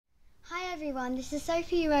everyone, this is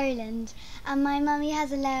Sophie Rowland and my mummy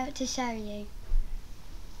has a layout to show you.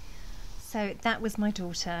 So that was my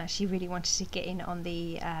daughter. She really wanted to get in on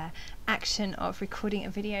the action of recording a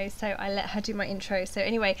video, so I let her do my intro. So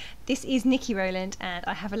anyway, this is Nikki Rowland and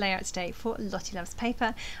I have a layout today for Lottie Loves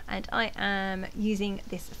Paper, and I am using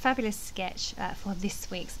this fabulous sketch for this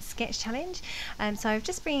week's sketch challenge. So I'm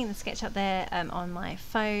just bringing the sketch up there on my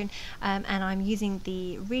phone, and I'm using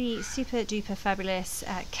the really super duper fabulous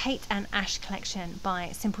Kate and Ash collection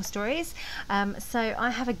by Simple Stories. So I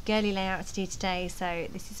have a girly layout to do today, so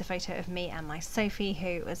this is a photo of me and my Sophie,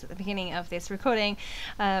 who was at the beginning of this recording,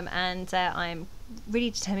 and I'm really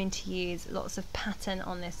determined to use lots of pattern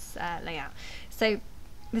on this layout. So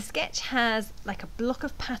the sketch has like a block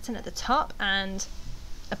of pattern at the top and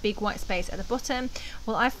a big white space at the bottom.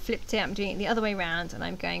 Well, I've flipped it, I'm doing it the other way around, and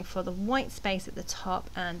I'm going for the white space at the top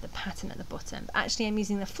and the pattern at the bottom. But actually I'm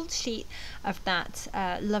using the full sheet of that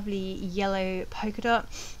lovely yellow polka dot,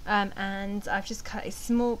 and I've just cut a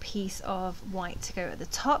small piece of white to go at the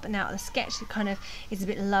top. Now the sketch kind of is a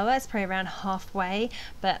bit lower, it's probably around halfway,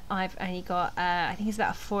 but I've only got I think it's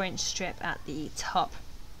about a 4-inch strip at the top.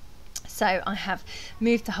 So I have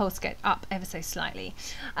moved the whole sketch up ever so slightly,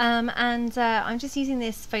 and I'm just using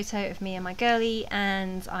this photo of me and my girly,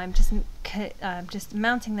 and I'm just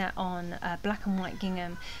mounting that on black and white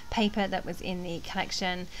gingham paper that was in the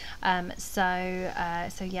collection. So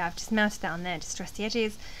yeah, I've just mounted that on there, distress the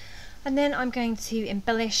edges, and then I'm going to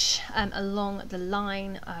embellish along the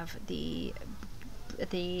line of the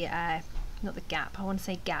not the gap, I want to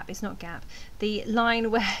say gap, it's not gap, the line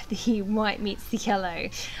where the white meets the yellow.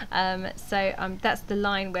 That's the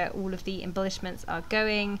line where all of the embellishments are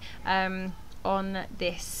going on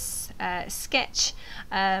this sketch.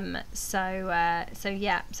 So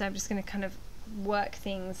yeah, so I'm just going to kind of work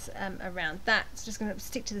things around that. So just going to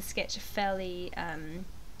stick to the sketch fairly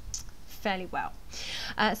well.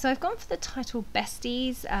 So I've gone for the title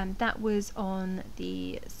Besties, that was on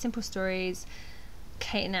the Simple Stories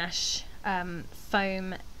Kate and Ash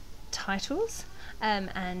foam titles,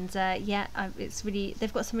 yeah, it's really,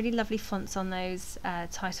 they've got some really lovely fonts on those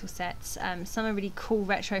title sets. Some are really cool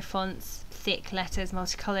retro fonts, thick letters,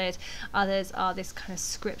 multicolored. Others are this kind of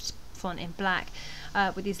script font in black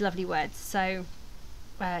with these lovely words. So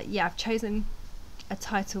yeah, I've chosen a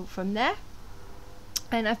title from there,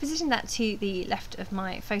 and I've positioned that to the left of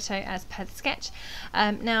my photo as per the sketch.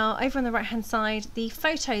 Now over on the right hand side, the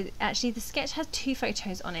photo, actually the sketch has 2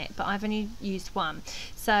 photos on it, but I've only used 1.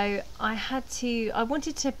 So I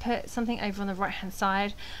wanted to put something over on the right hand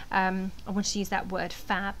side. I wanted to use that word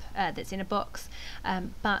fab that's in a box,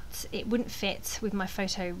 but it wouldn't fit with my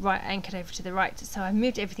photo right anchored over to the right, so I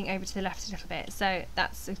moved everything over to the left a little bit. So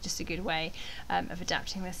that's just a good way of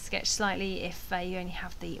adapting this sketch slightly if you only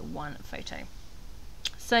have the 1 photo.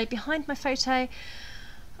 So behind my photo,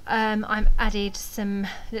 I've added some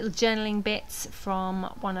little journaling bits from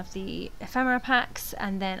one of the ephemera packs,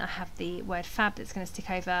 and then I have the word fab that's going to stick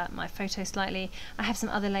over my photo slightly. I have some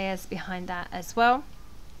other layers behind that as well.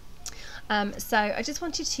 So I just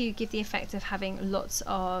wanted to give the effect of having lots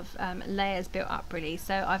of layers built up really.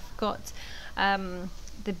 So I've got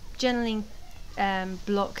the journaling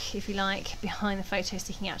block, if you like, behind the photo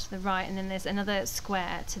sticking out to the right, and then there's another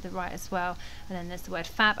square to the right as well, and then there's the word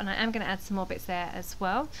fab, and I am going to add some more bits there as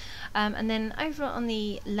well. And then over on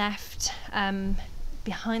the left,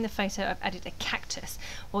 behind the photo, I've added a cactus.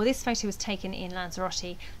 Well, this photo was taken in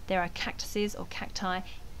Lanzarote. There are cactuses or cacti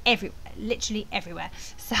everywhere, literally everywhere,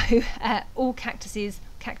 so all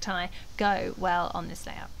cacti go well on this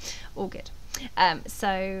layout, all good.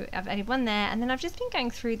 So I've added one there, and then I've just been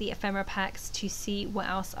going through the ephemera packs to see what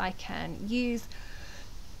else I can use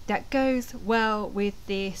that goes well with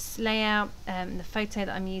this layout, the photo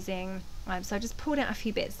that I'm using. So I just pulled out a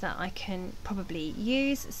few bits that I can probably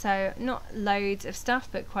use, so not loads of stuff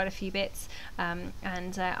but quite a few bits, and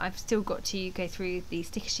I've still got to go through the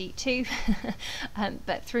sticker sheet too,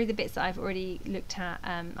 but through the bits that I've already looked at,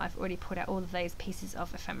 I've already pulled out all of those pieces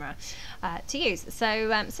of ephemera to use. So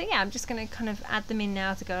yeah, I'm just going to kind of add them in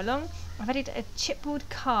now to go along. I've added a chipboard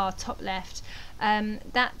car top left.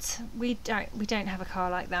 That we don't have a car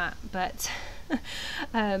like that, but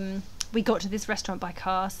we got to this restaurant by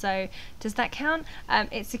car, so does that count?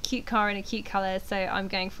 It's a cute car in a cute colour, so I'm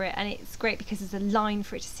going for it, and it's great because there's a line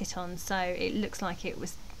for it to sit on, so it looks like it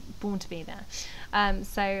was born to be there.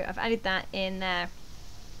 So I've added that in there,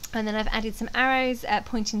 and then I've added some arrows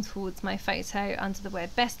pointing towards my photo under the word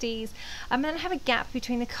Besties, and then I have a gap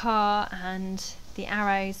between the car and the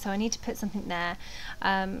arrows, so I need to put something there.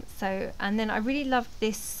 And then I really love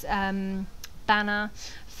this banner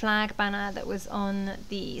flag banner that was on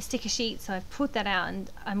the sticker sheet, so I've pulled that out, and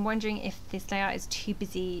I'm wondering if this layout is too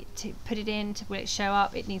busy to put it in. Will it show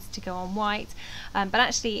up? It needs to go on white, but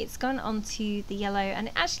actually it's gone onto the yellow, and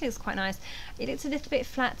it actually looks quite nice. It looks a little bit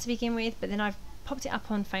flat to begin with, but then I've popped it up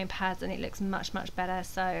on foam pads and it looks much better,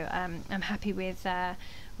 so I'm happy with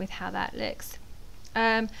how that looks.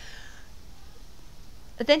 I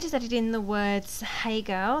then just added in the words "Hey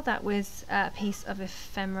girl." That was a piece of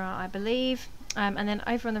ephemera, I believe. And then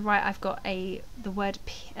over on the right, I've got a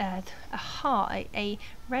heart, a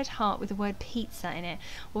red heart with the word pizza in it.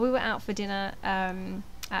 Well, we were out for dinner at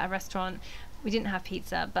a restaurant. We didn't have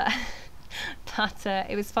pizza, but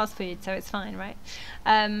it was fast food, so it's fine, right?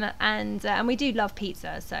 And we do love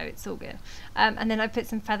pizza, so it's all good. And then I put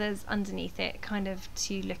some feathers underneath it, kind of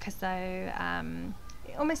to look as though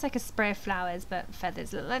almost like a spray of flowers, but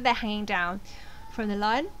feathers, look like they're hanging down from the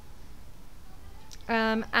line.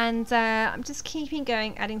 I'm just keeping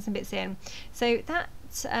going, adding some bits in. So that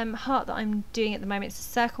heart that I'm doing at the moment is a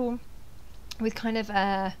circle with kind of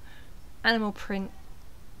a animal print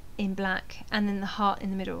in black, and then the heart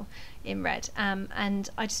in the middle in red, and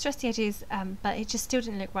I distressed the edges, but it just still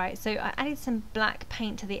didn't look right, so I added some black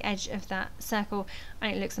paint to the edge of that circle,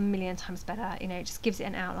 and it looks a million times better. You know, it just gives it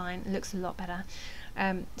an outline. It looks a lot better.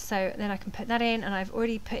 So then I can put that in, and I've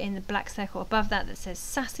already put in the black circle above that says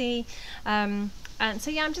sassy, and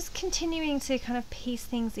so yeah, I'm just continuing to kind of piece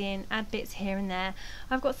things in, add bits here and there.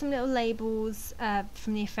 I've got some little labels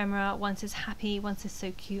from the ephemera. One says happy, one says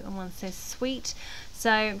so cute, and one says sweet.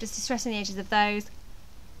 So I'm just distressing the edges of those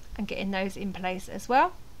and getting those in place as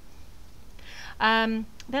well. Then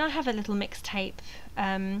I have a little mixtape.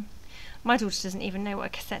 My daughter doesn't even know what a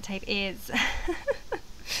cassette tape is.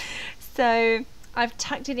 So I've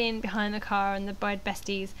tucked it in behind the car on the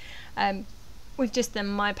Besties, with just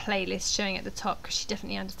my playlist showing at the top, because she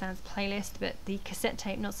definitely understands playlist, but the cassette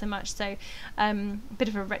tape not so much. So a bit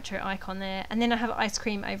of a retro icon there, and then I have ice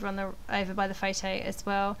cream over by the photo as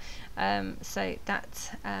well. So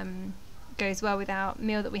that goes well with our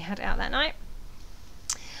meal that we had out that night.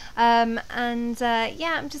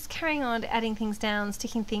 Yeah, I'm just carrying on adding things down,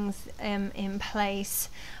 sticking things in place,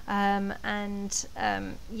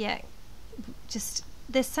 yeah, just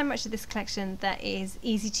there's so much of this collection that is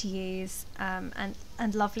easy to use,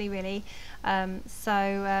 and lovely, really.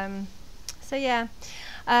 So yeah,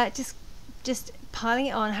 just piling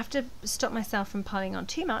it on. I have to stop myself from piling on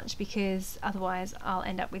too much, because otherwise I'll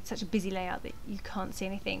end up with such a busy layout that you can't see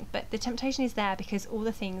anything. But the temptation is there, because all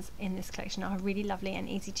the things in this collection are really lovely and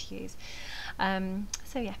easy to use.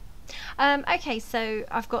 So yeah. Okay, so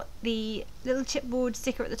I've got the little chipboard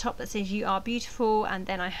sticker at the top that says "You are beautiful," and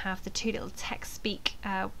then I have the two little text speak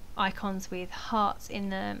icons with hearts in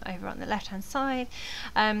them over on the left hand side.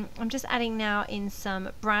 I'm just adding now in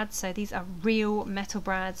some brads. So these are real metal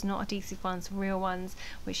brads, not adhesive ones, real ones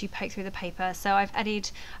which you poke through the paper. So I've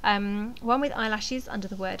added one with eyelashes under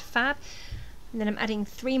the word fab, and then I'm adding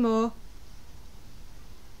 3 more,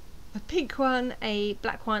 a pink one, a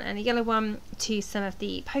black one, and a yellow one to some of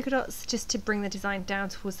the polka dots, just to bring the design down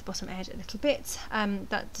towards the bottom edge a little bit.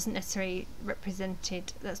 That's not necessarily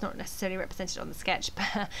represented on the sketch,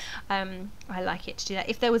 but I like it to do that.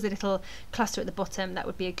 If there was a little cluster at the bottom, that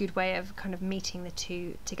would be a good way of kind of meeting the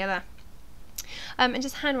two together. And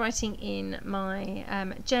just handwriting in my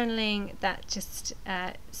journaling that just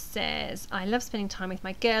says, "I love spending time with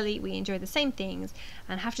my girly. We enjoy the same things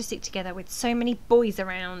and have to stick together with so many boys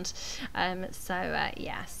around."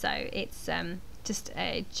 Yeah, so it's just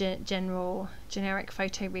a generic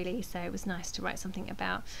photo, really. So it was nice to write something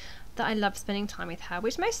about that I love spending time with her,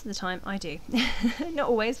 which most of the time I do. Not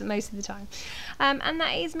always, but most of the time. And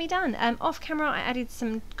that is me done. Off camera I added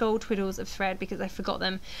some gold twiddles of thread because I forgot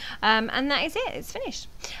them, and that is it. It's finished.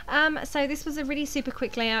 So this was a really super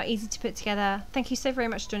quick layout, easy to put together. Thank you so very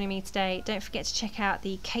much for joining me today. Don't forget to check out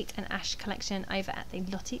the Kate and Ash collection over at the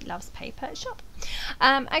Lottie Loves Paper shop.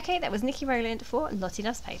 Okay, that was Nikki Rowland for Lottie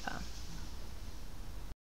Loves Paper.